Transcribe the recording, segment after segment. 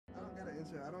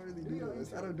intro. I don't really do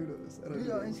those. I don't do those. I don't do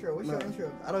your intro. What's your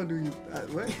intro? I don't do you.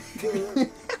 What?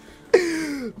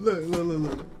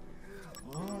 Look.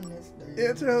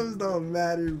 Intros don't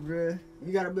matter, bruh.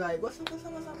 You gotta be like, what's up?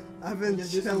 I've been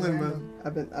chilling, bro.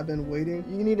 I've been waiting.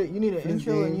 You need an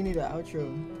intro and you need an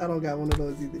outro. I don't got one of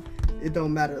those either. It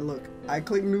don't matter. Look, I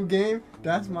click new game.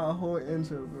 That's my whole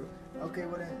intro, bro. Okay,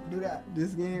 well then do that.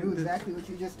 This game. Do exactly what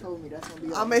you just told me. That's gonna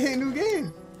be. I'ma hit new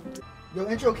game. Your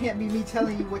intro can't be me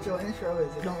telling you what your intro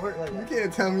is. It don't work like that. You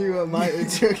can't tell me what my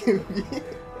intro can be.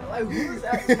 Like, who's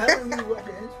that telling me what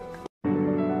the intro is?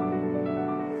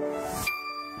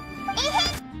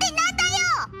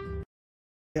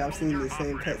 Yeah, I've seen the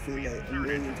same cutscene like a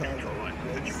million times.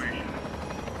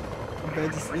 But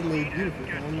it just it looks beautiful.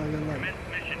 I'm not gonna lie.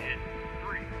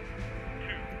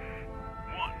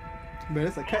 But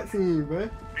it's a cutscene, bro.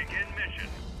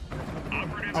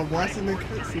 I'm watching the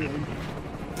cutscene.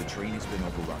 The train has been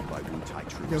overrun by Wu-Tai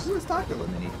troops. Yo, who is talking?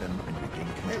 Eliminate them and regain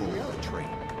control of the train.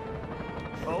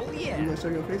 Oh yeah. You gonna show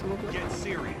your face real quick? Get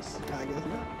serious. I guess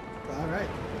not. All right.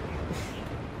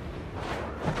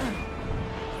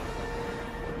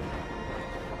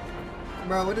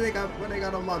 Bro, what they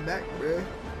got on my back, bro?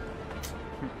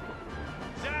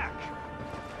 Zach.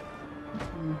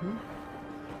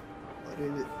 What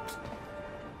is it?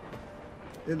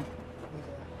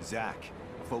 Zach,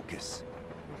 focus.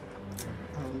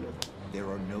 I don't know. There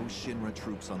are no Shinra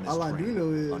troops on this All train. I do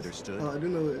know is, Understood? all I do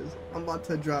know is, I'm about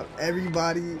to drop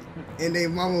everybody and their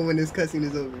mama when this cutscene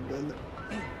is over, bro. Look.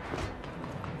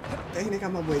 Dang, they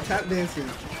got my boy tap dancing.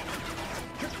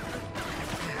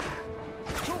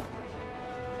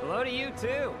 Hello to you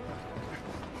too.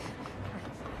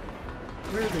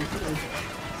 Where are they?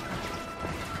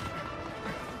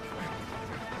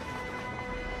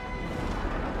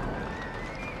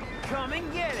 Come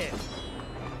and get it.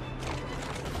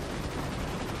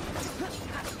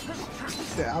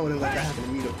 I wouldn't let that happen to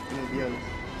me though, I'm gonna be honest.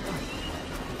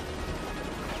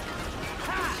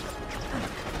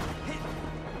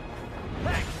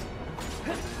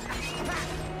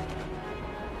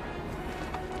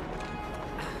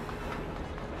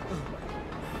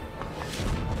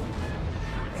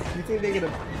 You think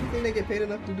they get paid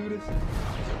enough to do this?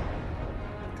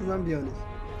 Cause I'm be honest,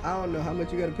 I don't know how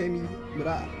much you gotta pay me, but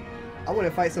I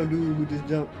wouldn't fight some dude who just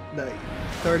jumped like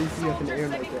 30 feet up in the air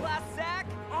like that. Zach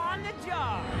on the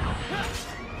job.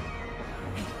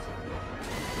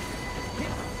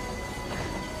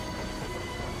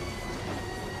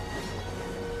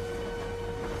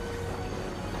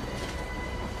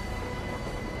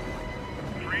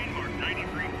 Train mark 93-2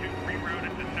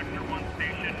 rerouted to Sector 1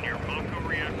 station near Mako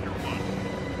Reactor 1.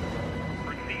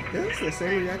 Is this the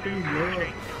same reactor we blow up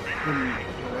in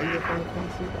regular Final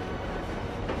Fantasy?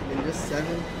 In just 7?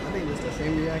 I think it's the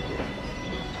same reactor.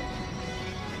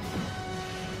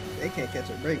 They can't catch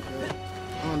a break, bro.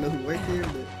 I don't know who worked here,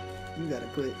 but you gotta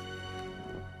quit.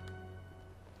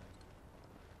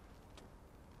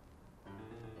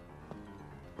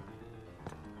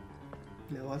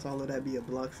 Now watch all of that be a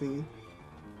block scene.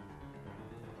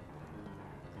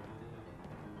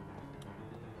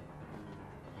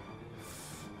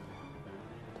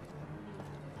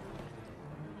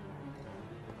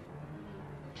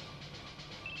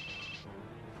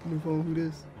 New phone, who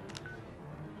this?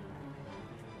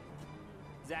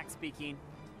 Zach speaking.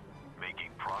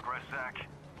 Making progress, Zach?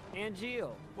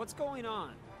 Angeal, what's going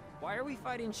on? Why are we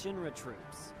fighting Shinra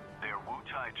troops? They're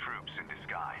Wu-Tai troops in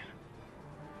disguise.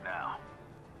 Now,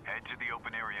 head to the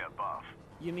open area above.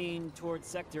 You mean towards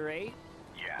Sector 8?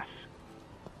 Yes.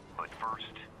 But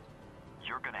first,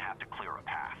 you're gonna have to clear a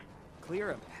path.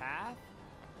 Clear a path?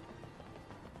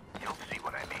 You'll see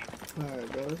what I mean.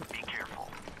 Alright, bro. Be careful.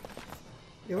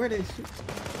 Yo, where they shoot?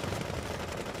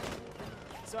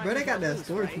 So Bro, they got that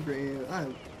stormtrooper in.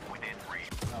 Within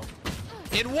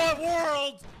reach. In what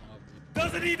world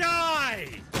doesn't he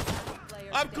die?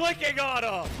 I'm clicking on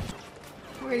him.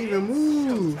 You ain't even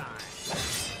move.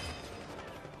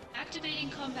 Activating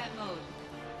combat mode.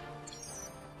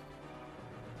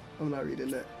 I'm not reading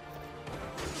that.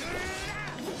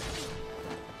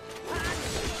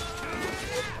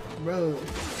 Bro,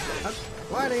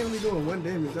 why are they only doing 1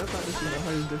 damage? I thought this was the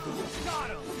hardest difficulty.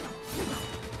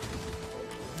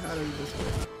 How does this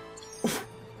work?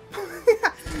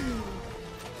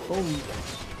 Boom.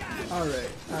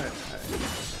 Alright.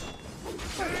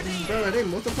 Bro, are they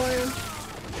multiplying?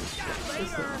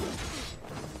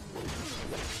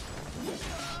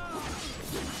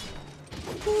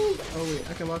 Oh wait,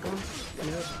 I can walk on?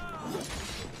 Yep.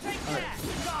 Alright.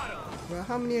 Well,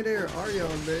 how many of there are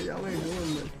y'all, bro? Y'all ain't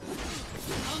doing much.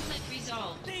 Conflict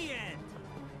resolved. The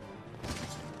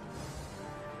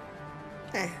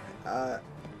end.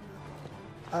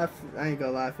 I ain't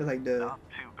gonna lie. I feel like the Not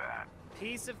too bad.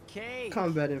 Piece of cake.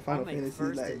 combat in Final I'll make Fantasy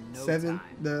first like in no 7, time.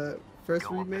 the first Go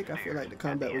up the remake, I feel like the stairs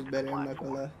combat at the was end of the better. I'm not gonna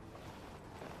lie. platform.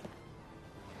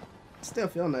 Still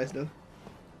feel nice though.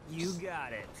 You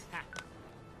got it. Ha.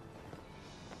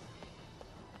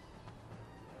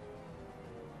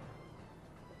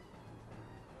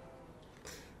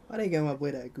 Why they get my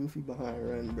boy that goofy behind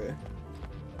run, bruh?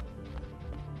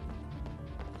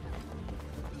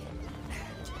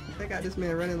 They got this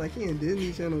man running like he in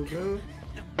Disney Channel, bro.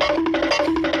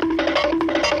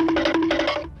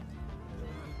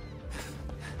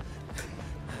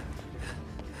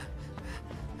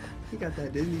 He got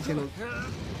that Disney Channel.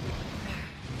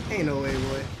 Ain't no way,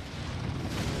 boy.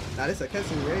 Nah, this a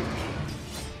cutscene, right?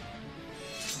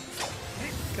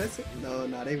 Cutscene? No,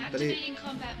 nah, they. Activating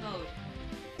combat mode.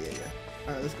 Yeah, yeah.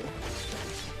 Alright, let's go.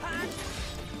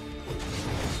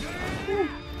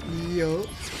 Yo.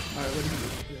 Alright, what do you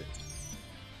do?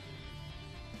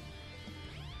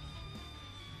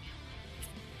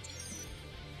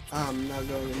 I'm not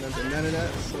gonna remember none of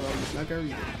that, so I'm just not gonna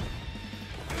read it.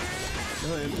 No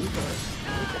MP card.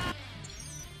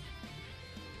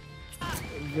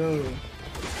 Go.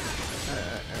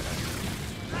 Alright.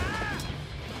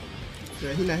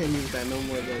 Yeah, he not hitting me with that no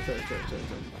more, bro. Touch.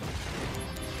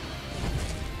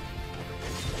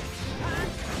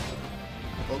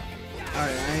 Okay.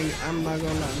 Alright, I'm not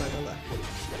gonna lie,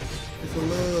 It's a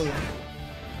little...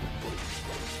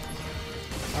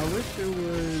 I wish it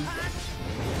was...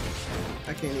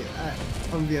 I can't even...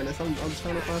 I'm gonna be honest, I'm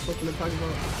trying to find something to talk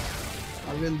about.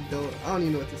 I really don't... I don't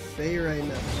even know what to say right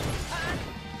now.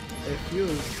 It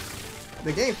feels...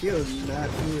 The game feels not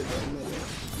good though, no.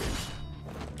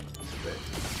 But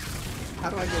how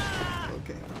do I get...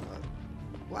 Okay.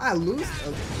 Well, I lose?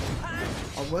 Okay.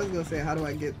 I was gonna say, how do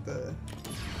I get the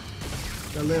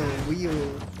little wheel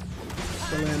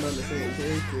to land on the same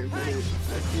character, but I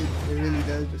see it really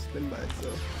does just spin by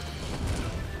itself.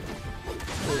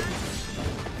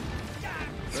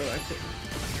 Oh, I can't.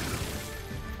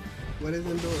 What is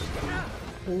indoors?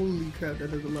 Holy crap,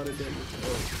 that does a lot of damage.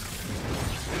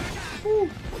 Oh.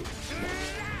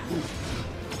 Woo.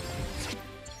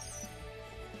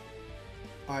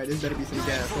 Alright, this better be some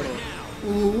gas. Hold on.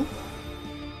 Ooh.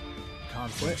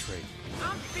 Concentrate.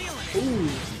 I'm feeling it. Ooh.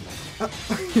 Man.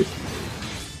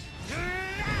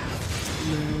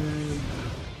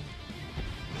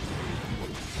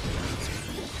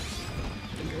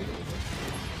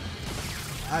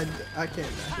 I can't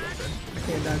die here, bro. I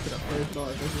can't die to the first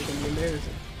boss. This is gonna be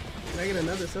embarrassing. Can I get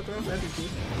another Sephiroth? That'd be cool.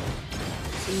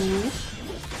 Ooh.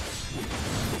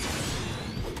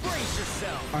 Brace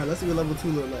yourself. Alright, let's see what level 2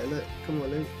 look like. Come on,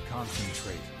 let me.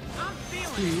 Concentrate. I'm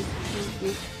feeling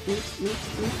it.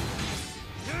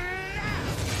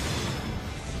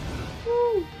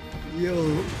 Woo. Yo.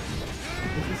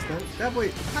 Is he stunned? That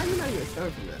boy, how you not even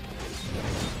stunned from that?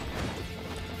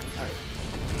 Alright.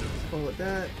 Let's go with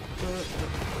that.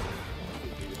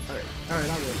 Alright,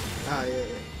 I'm ready. Ah, yeah.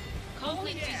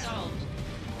 Conflict resolved.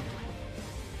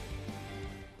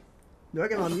 Do I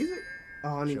get on music?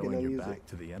 Oh, I need to get Showing on your music. back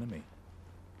to the enemy.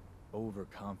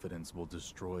 Overconfidence will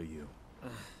destroy you.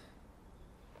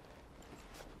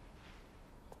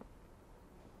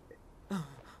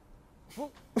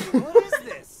 What is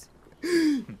this?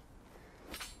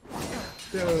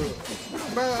 Yo,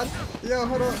 bro, yo,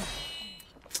 hold on.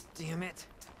 Damn it.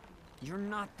 You're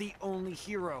not the only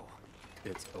hero.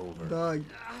 It's over. Dog,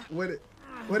 what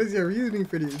is your reasoning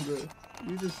for this, bro?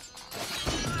 You just...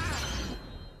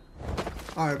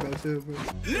 Alright, bro, chill, bro.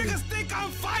 Niggas think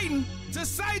I'm fighting to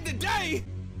save the day,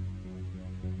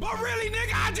 but really,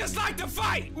 nigga, I just like to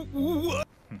fight.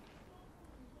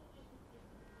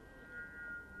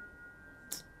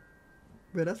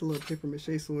 Bro, that's a little paper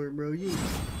mache sword, bro. You...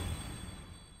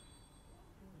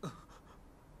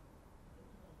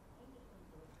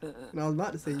 And I was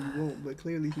about to say you won't, but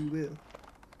clearly he will.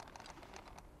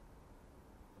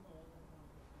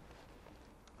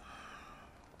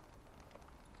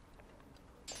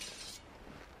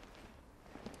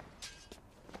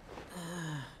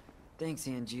 Thanks,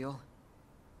 Angeal.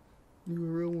 You a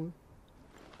real one.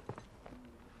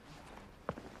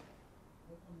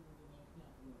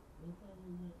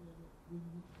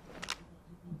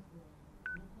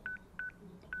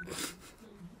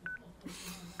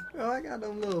 Oh, I got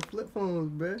them little flip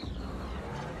phones, bruh.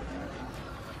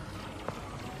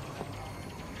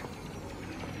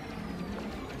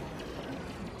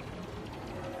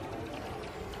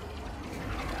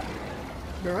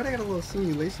 Bro, I got a little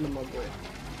simulation of my boy.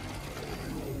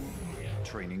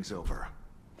 Training's over.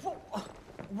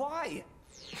 Why?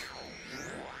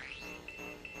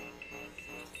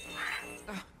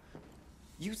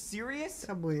 You serious?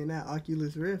 That boy in that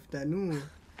Oculus Rift, that new one.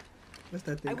 What's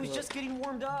that thing I was called? just getting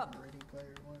warmed up. Ready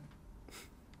Player One.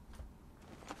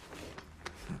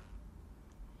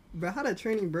 Bro, how that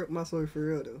training broke my sword for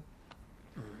real though?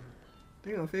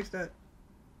 They gonna fix that?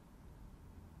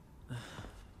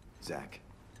 Zach.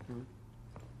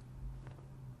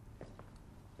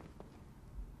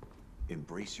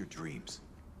 Embrace your dreams.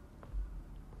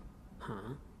 Huh?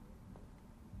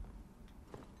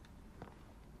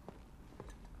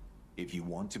 If you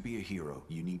want to be a hero,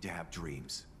 you need to have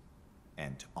dreams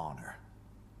and honor.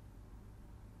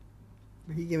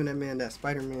 He giving that man, that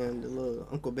Spider-Man, the little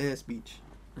Uncle Ben speech.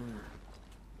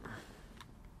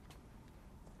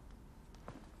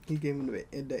 He gave him the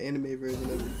anime version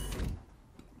of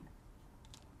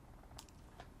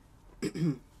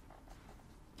it.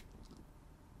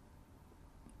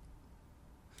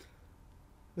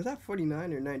 Was that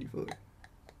 49 or 94?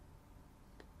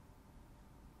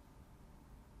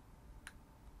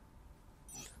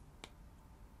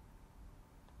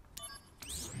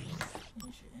 You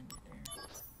should end it there.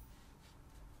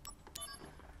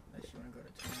 Unless you want to go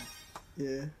to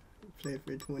 20. Yeah, played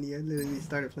for 20. I literally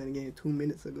started playing the game 2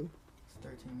 minutes ago. It's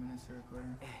 13 minutes to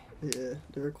recording. Yeah,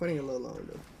 the recording a little long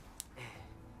though.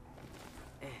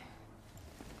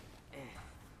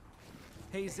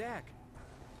 Hey, Zach.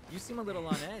 You seem a little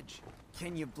on edge.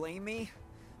 Can you blame me?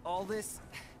 All this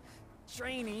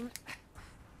training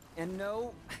and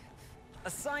no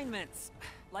assignments.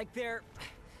 Like they're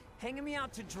hanging me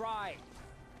out to dry.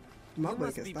 My You boy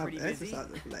must can be stop pretty busy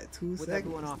exercising for like 2 with seconds.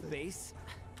 everyone off base.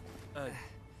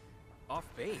 Off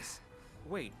base?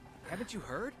 Wait, haven't you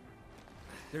heard?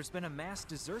 There's been a mass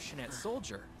desertion at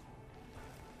Soldier.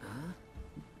 Huh?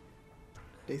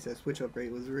 They said switch up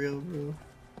rate was real, bro.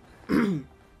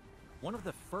 One of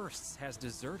the firsts has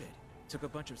deserted. Took a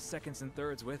bunch of seconds and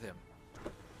thirds with him.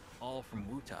 All from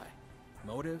Wutai.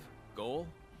 Motive, goal,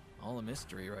 all a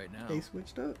mystery right now. They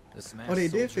switched up. This Oh, they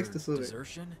did mass fix the soldier sword.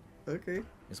 desertion Okay.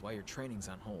 is why your training's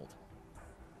on hold.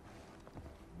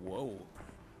 Whoa,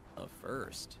 a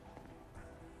first.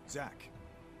 Zach,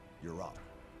 you're up.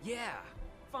 Yeah,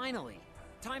 finally.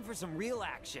 Time for some real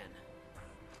action.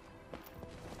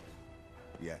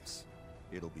 Yes,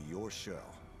 it'll be your show.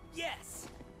 Yes!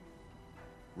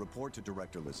 Report to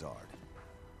Director Lazard.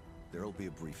 There'll be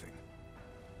a briefing.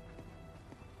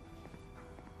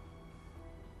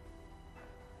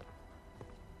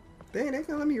 Dang, they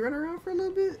gonna let me run around for a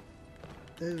little bit?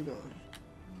 They're just going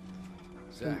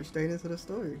Zach, straight into the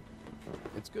story.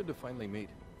 it's good to finally meet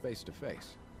face to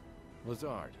face.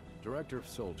 Lazard, Director of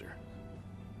Soldier.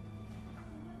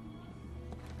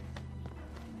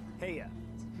 Hey,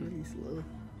 It's really slow.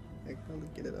 I can probably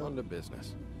get it On up. to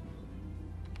business.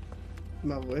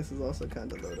 My voice is also kind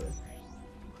of low though.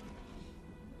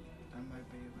 I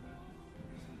might be able to do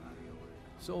some audio work.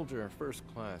 Soldier First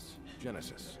Class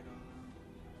Genesis.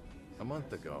 A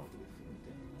month ago,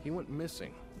 he went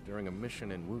missing during a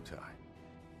mission in Wutai.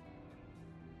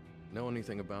 Know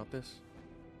anything about this?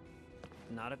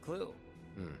 not a clue.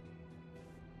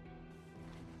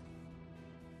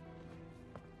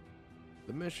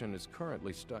 The mission is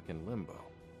currently stuck in limbo.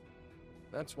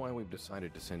 That's why we've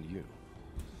decided to send you.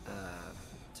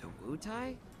 To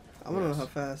Wutai? I wanna know Yes. how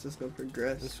fast this gonna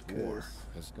progress. This war 'cause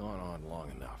has gone on long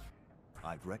enough.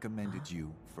 I've recommended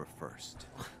you for first.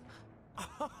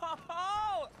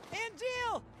 Oh,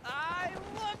 Angel! I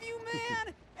love you,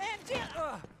 man!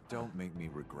 Angel! Don't make me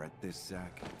regret this,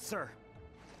 Zach. Sir,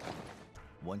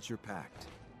 Once you're packed,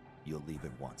 you'll leave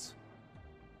at once.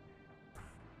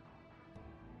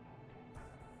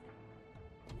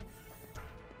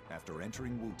 After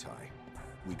entering Wutai,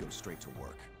 we go straight to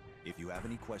work. If you have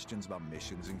any questions about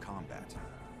missions and combat,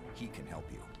 he can help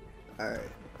you. Alright,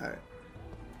 alright.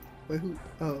 Wait, who?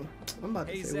 Oh, I'm about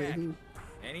to Hey, say, wait, Zach. who?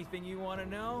 Anything you want to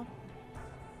know?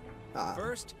 Ah,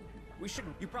 First,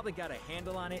 you probably got a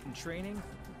handle on it in training,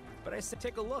 but I said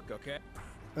take a look, okay?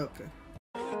 okay.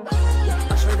 Alright.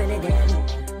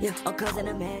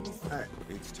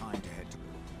 It's time to head to...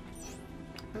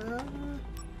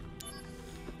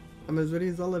 I'm as ready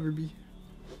as I'll ever be.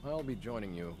 I'll be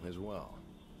joining you as well.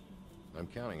 I'm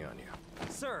counting on you.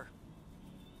 sir,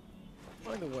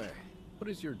 By the way, what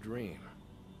is your dream?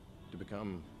 To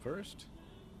become first?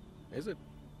 Is it?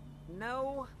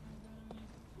 no.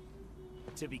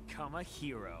 To become a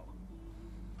hero.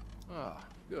 Ah,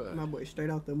 good. My boy straight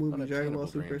out the movie Dragon Ball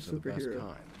Super Dreams are the best Superhero.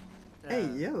 kind. Hey,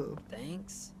 yo.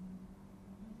 Thanks.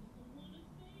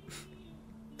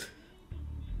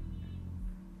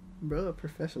 Bro, a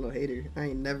professional hater. I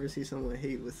ain't never see someone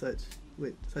hate with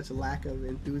such a lack of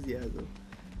enthusiasm.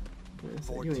 Man,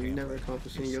 so you ain't never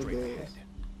accomplishing your Straight goals. ahead.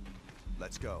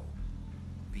 Let's go.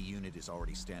 B unit is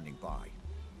already standing by.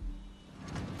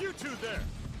 You two there!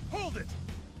 Hold it!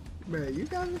 Bruh, you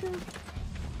guys are there?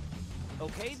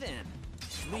 Okay then.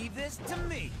 Leave this to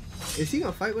me. Is he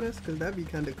gonna fight with us? Cause that'd be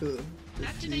kind of cool.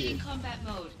 Activating combat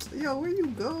mode. Yo, where you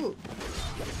go?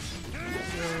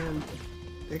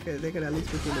 They could at least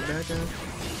put you in the background.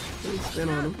 Let me spin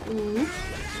on him. Ooh.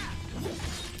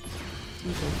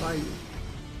 He's gonna fight you.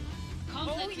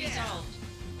 Conflict resolved.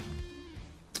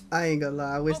 I ain't gonna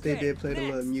lie. I wish they Okay, did play the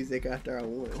little next. music after I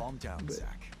won. Calm down, But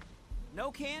Zach.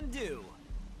 No can do.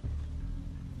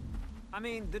 I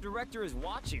mean, the director is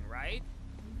watching, right?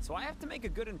 So I have to make a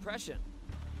good impression.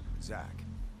 Zach.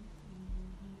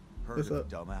 Heard What's of up?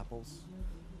 dumb apples?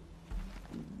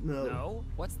 No. No?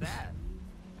 What's that?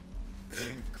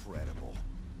 Incredible.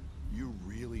 You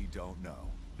really don't know.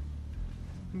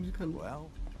 I'm just kind of. Well,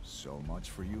 so much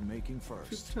for you making Just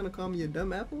first. trying to call me a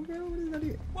dumb apple, bro? What is that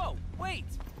here? Whoa, wait!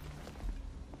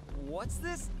 What's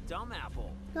this dumb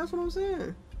apple? That's what I'm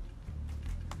saying.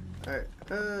 Alright,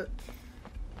 there.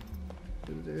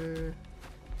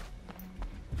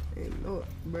 Ain't no,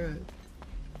 bruh.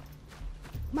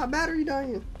 My battery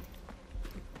dying.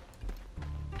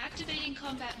 Activating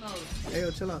combat mode. Hey,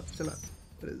 yo, chill out, chill out.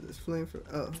 What is this? Flame for?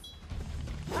 Oh.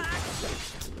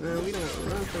 Man, we don't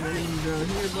run from enemies around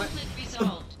here, but. Conflict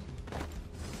resolved.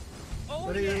 Oh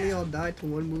But they only yeah! all died to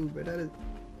one move, but that is.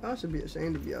 I should be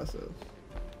ashamed of yourselves.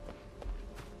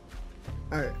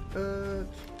 Alright,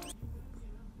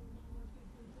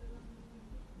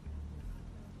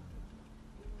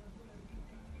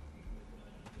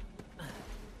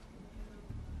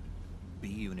 B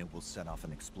unit will set off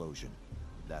an explosion.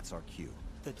 That's our cue.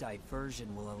 The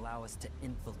diversion will allow us to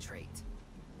infiltrate.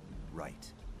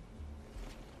 Right.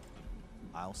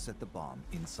 I'll set the bomb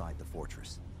inside the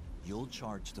fortress. You'll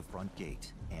charge the front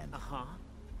gate and Uh-huh.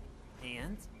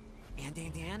 And?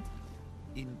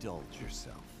 indulge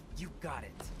yourself. You got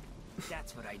it.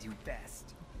 That's what I do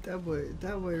best. that boy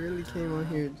really came on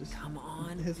here just. Come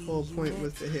on, His B whole point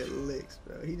was unit. to hit licks,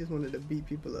 bro. He just wanted to beat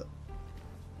people up.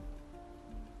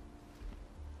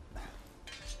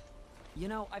 You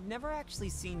know, I've never actually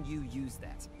seen you use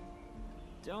that.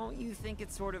 Don't you think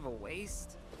it's sort of a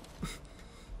waste?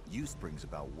 Use brings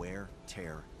about wear,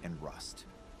 tear, and rust.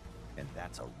 And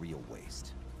that's a real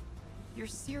waste. You're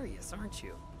serious, aren't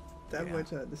you? That Yeah. boy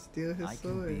tried to steal his I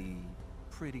can sword. be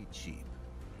pretty cheap.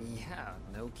 Yeah,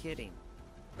 no kidding.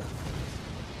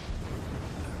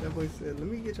 That boy said, "Let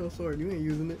me get your sword. You ain't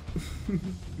using it." You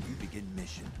begin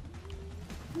mission.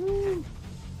 Woo.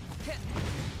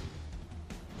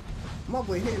 My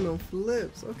boy hitting on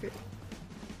flips. Okay.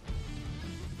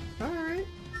 All right.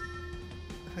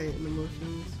 Heightened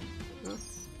emotions. Huh?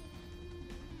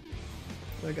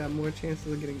 So I got more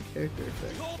chances of getting character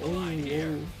effects. Hold the line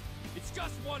here. Oh. It's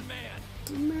just one man.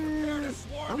 Man,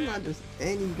 I'm not just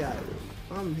any guy.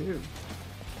 I'm here.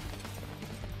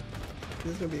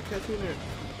 This gonna be a cutscene or?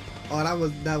 Oh,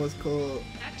 that was cool.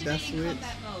 That Activating switch.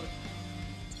 combat mode.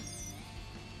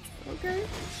 Okay.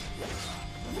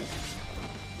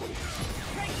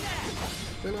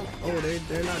 Oh,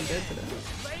 they're not dead to that.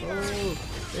 Oh,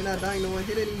 they're not dying to one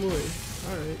hit anymore.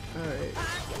 Alright.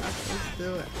 I'm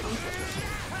still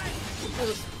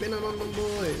spinning on them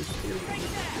boys.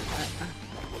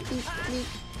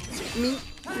 Me.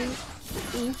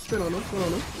 Spin on them.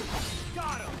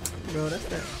 Bro, that's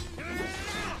that.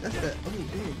 Oh,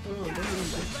 dang. Hold on.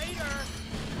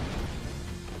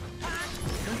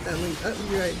 That's that link up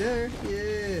me right there.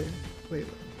 Yeah. Wait.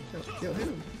 Yo, hit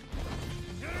him.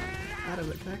 Out of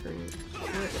attack range.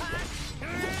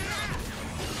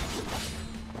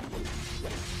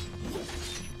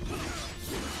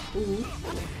 Ooh.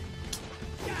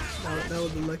 That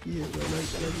was a lucky hit, bro.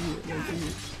 Lucky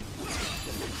hit.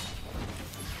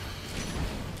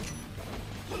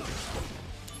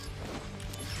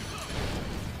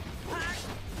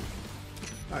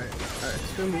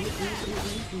 Alright.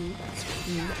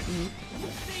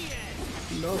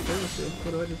 No physical.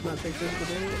 What do I just not take physical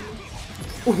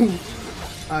damage?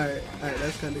 Alright,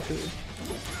 that's kinda cool.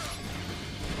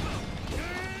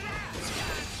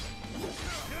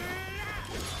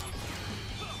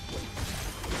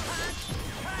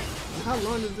 How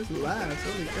long does this last?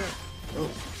 Holy crap. Oh.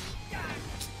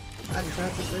 I just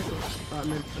have to say so. Oh, I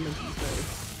meant to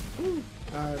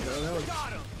say. Alright, bro, that was.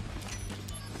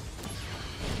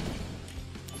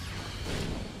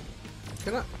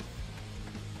 Can I?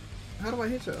 How do I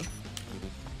hit y'all?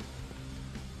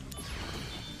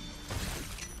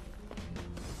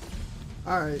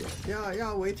 Alright,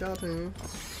 y'all wait y'all turn.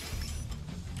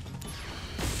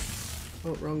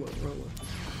 Oh, wrong one.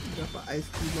 Drop an ice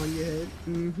cube on your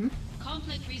head.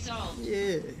 Conflict resolved.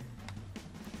 Yeah.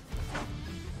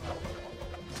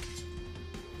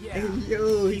 Yeah. Hey,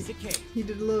 yo, Piece of cake. he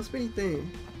did a little spinny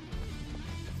thing.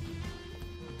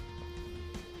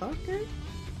 Okay.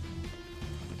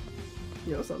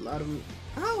 Yo, it's a lot of me.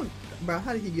 How, bro?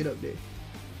 How did he get up there?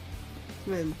 This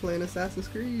man playing Assassin's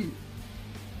Creed.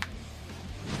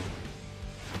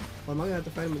 Oh, am I gonna have to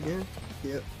fight him again?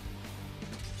 Yep.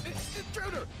 It's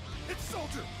intruder! It's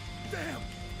soldier! Damn!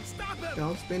 Stop him! Yo,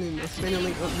 I'm spinning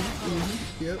link up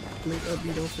B. Yep, link up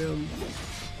B, don't fail me.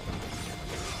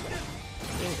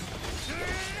 Damn.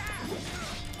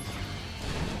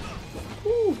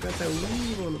 Ooh, got that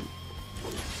weave on him.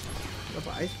 Got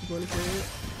an ice cube on his head.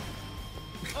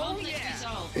 Conflict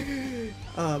resolved.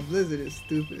 Blizzard is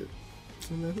stupid.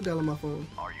 Man, who dialed on my phone?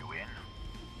 Are you in?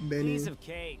 Benny. Piece of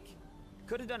cake.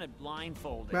 Could have done it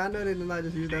blindfolded. But I know they did not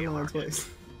just use that line twice.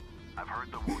 I've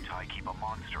heard the Wutai keep a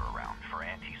monster around for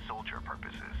anti-soldier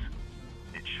purposes.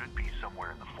 It should be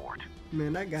somewhere in the fort.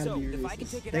 Man, that gotta So, be if I can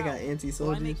racist. take it They out, got what I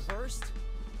anti-soldiers. make first?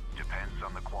 Depends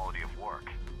on the quality of work.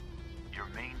 Your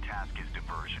main task is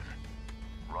diversion.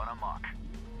 Run amok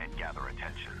and gather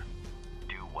attention.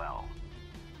 Do well,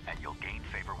 and you'll gain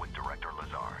favor with Director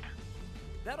Lazard.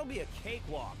 That'll be a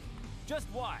cakewalk. Just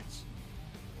watch.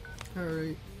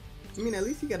 Alright. I mean, at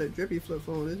least he got a drippy flip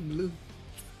phone. It's blue.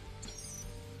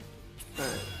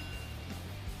 Alright.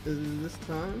 Is it this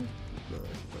time? No,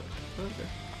 it's not. Okay.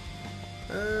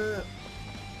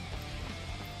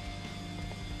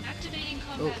 Activating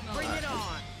combat mode. Bring it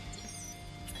on.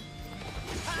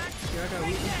 Yeah, I got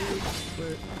weaknesses,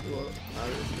 but, well,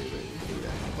 obviously, we see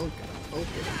that. Okay.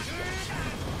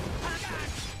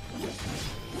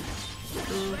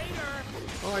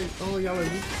 Oh, y'all are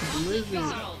weak to Blizzard.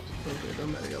 Resolved. Okay,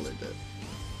 don't matter, y'all like that.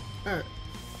 Alright.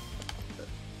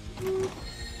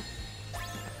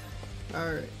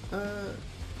 Alright,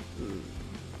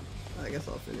 I guess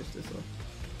I'll finish this off.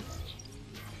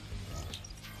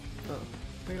 Oh,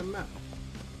 I got a map.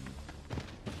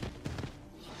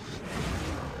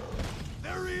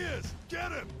 There he is!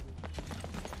 Get him!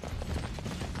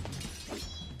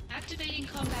 Activating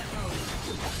combat mode.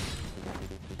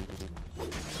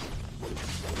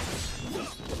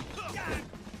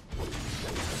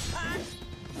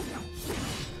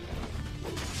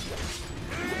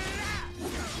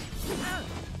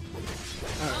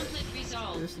 Conflict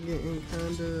resolved. This is getting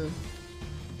kinda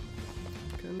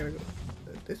gotta go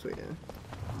this way then.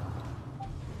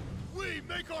 We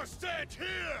make our stand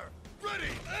here!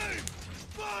 Ready, aim,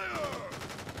 fire!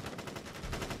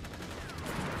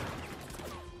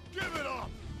 Give it up!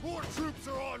 More troops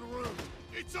are en route!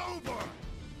 It's over!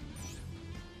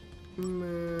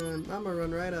 Man, I'ma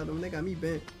run right at them. They got me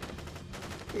bent.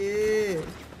 Yeah.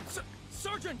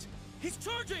 Sergeant! He's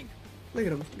charging! Look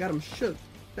at him. Got him shook.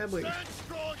 That boy. Stand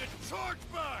strong and charge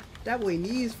back! That boy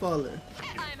knees falling.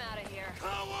 I'm out of here.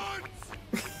 Cowards!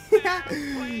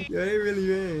 Yo, they really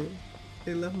ran.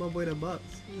 They left my boy the box.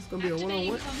 It's gonna be a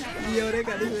one-on-one. Yo, they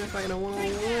got this man fighting a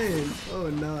one-on-one. Oh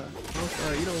nah. I'm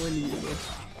sorry, you don't win these, bro.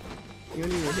 You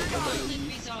don't even hit nobody. Conflict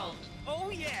resolved. Oh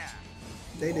yeah.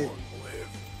 They did.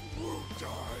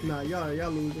 Nah,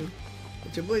 y'all losing.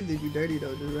 But your boy did you dirty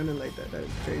though, just running like that. That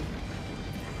is crazy.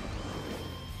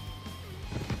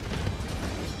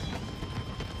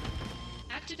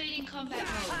 Activating combat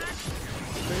mode.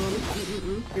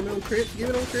 Give it on crits. Give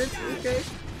it on crits. Okay.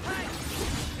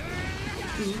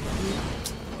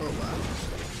 Oh wow.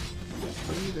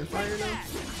 I'm using fire now.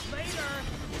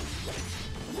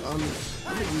 I'm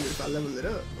gonna use it if I level it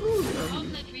up. Ooh,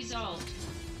 Conflict resolved.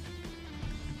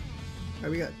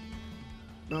 Alright, we got.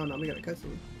 No, we got a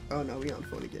cutscene. Oh no, we on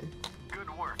phone again. Good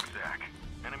work, Zach.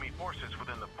 Enemy forces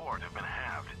within the fort have been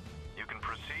halved. You can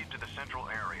proceed to the central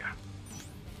area.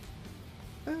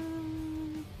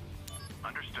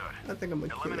 Understood. I think I'm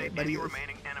gonna kill Eliminate everybody any else.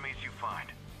 remaining enemies you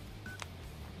find.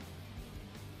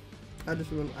 I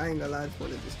ain't gonna lie, I just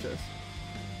wanted this chest.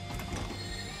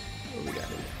 What we got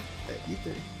in that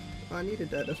ether? Oh, I needed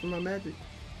that. That's for my magic.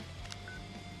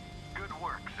 Good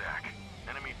work, Zach.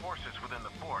 Enemy forces within the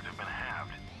fort have been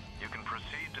halved. You can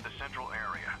proceed to the central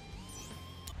area.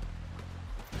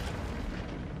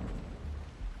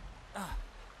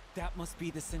 That must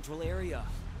be the central area.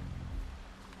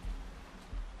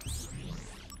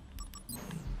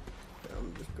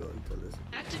 I'm just going to this.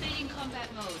 Activating combat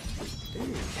mode. Damn,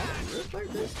 I rip like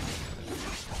this.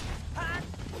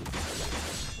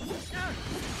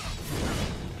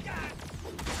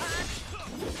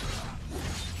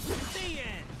 The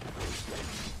end.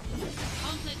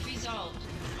 Conflict resolved.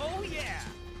 Oh yeah.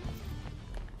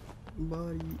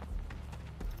 Body.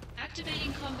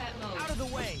 Activating combat mode. Out of the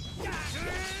way.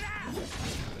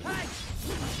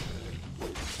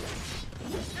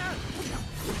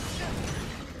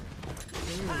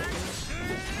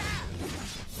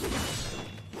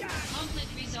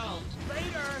 Conflict resolved.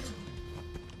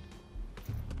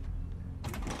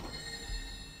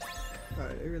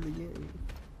 Alright, they really getting me.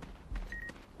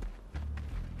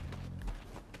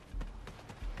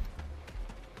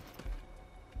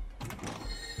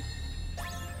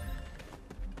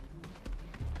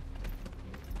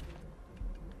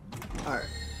 Alright.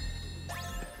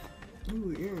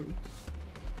 Ooh, earrings.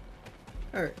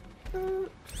 Alright.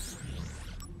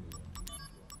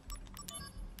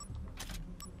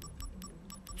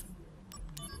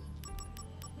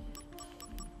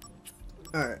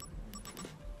 Alright.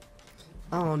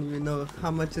 I don't even know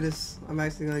how much of this I'm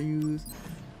actually gonna use,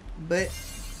 but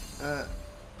I'm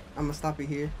gonna stop it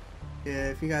here. Yeah,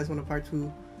 if you guys want a part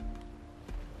 2,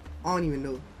 I don't even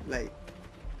know, like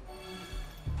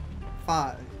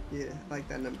 5. Yeah, I like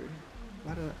that number.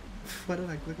 Why did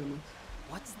I click on this?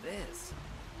 What's this?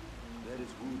 That is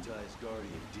Wutai's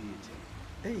guardian deity.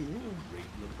 Hey, yeah. Great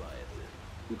Leviathan.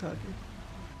 Who talking?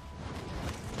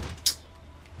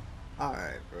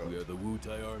 Alright, bro. We are the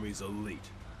Wutai army's elite,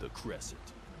 the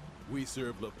Crescent. We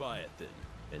serve Leviathan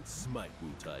and smite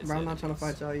Wutai's Bro, I'm not trying to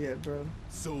enemies. fight y'all yet, bro.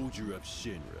 Soldier of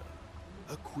Shinra.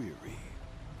 A query.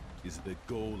 Is the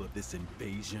goal of this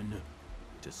invasion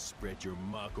to spread your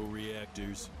Mako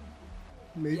reactors?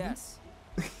 Maybe. Yes.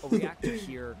 A reactor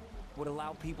here would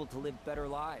allow people to live better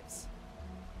lives.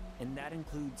 And that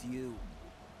includes you.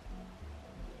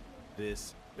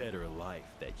 This better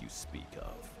life that you speak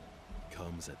of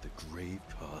comes at the grave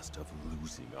cost of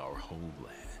losing our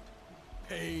homeland.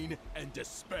 Pain and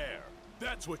despair.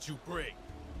 That's what you bring.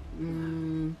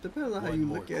 Depends on how One you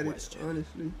more look at question. it,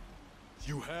 honestly.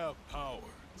 You have power,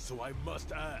 so I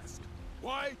must ask.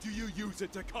 Why do you use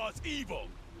it to cause evil?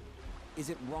 Is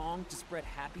it wrong to spread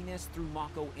happiness through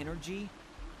Mako energy?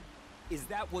 Is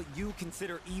that what you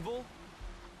consider evil?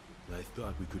 I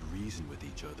thought we could reason with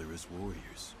each other as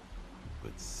warriors.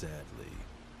 But sadly,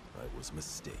 I was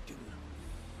mistaken.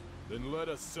 Then let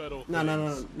us settle No, not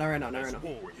right now, not as right now.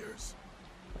 warriors.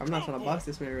 I'm not trying to box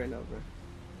this man right now, bro.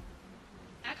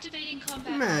 Activating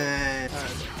combat Man.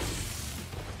 Alright.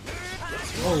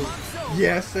 Oh,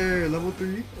 yes, sir. Level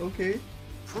 3. Okay.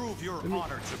 Prove your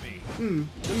honor to me.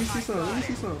 Let me see some. Let me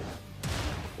see some.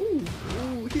 Ooh,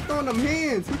 ooh, he throwing them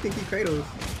hands. He think he Kratos.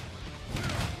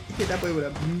 He hit that boy with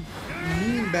a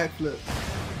mean backflip.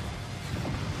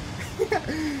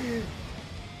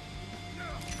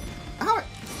 Alright.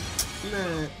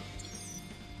 Man.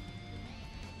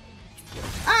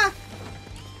 Ah!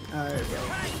 Alright, bro.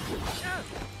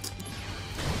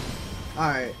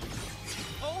 Alright.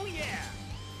 Oh yeah!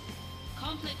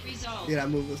 Conflict resolved. Yeah, that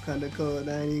move was kinda cold,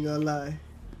 I ain't even gonna lie.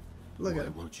 Look Why at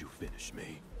him. won't you finish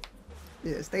me?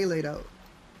 Yeah, stay laid out.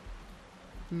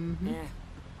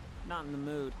 Not in the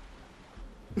mood.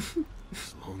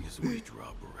 As long as we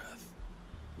draw breath,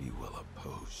 we will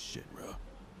oppose Shinra.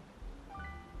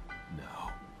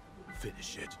 Now,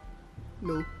 finish it.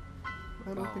 No.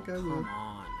 I don't think I will. Come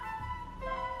on.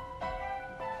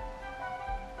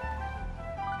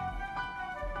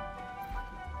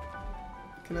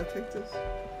 Can I take this?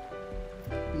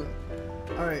 No.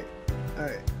 Alright.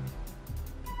 Alright.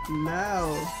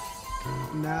 Now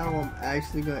I'm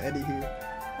actually gonna edit here.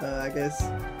 I guess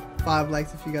 5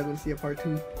 likes if you guys want to see a part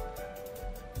 2.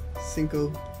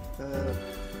 Cinco.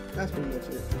 That's pretty much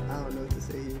it. I don't know what to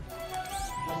say here.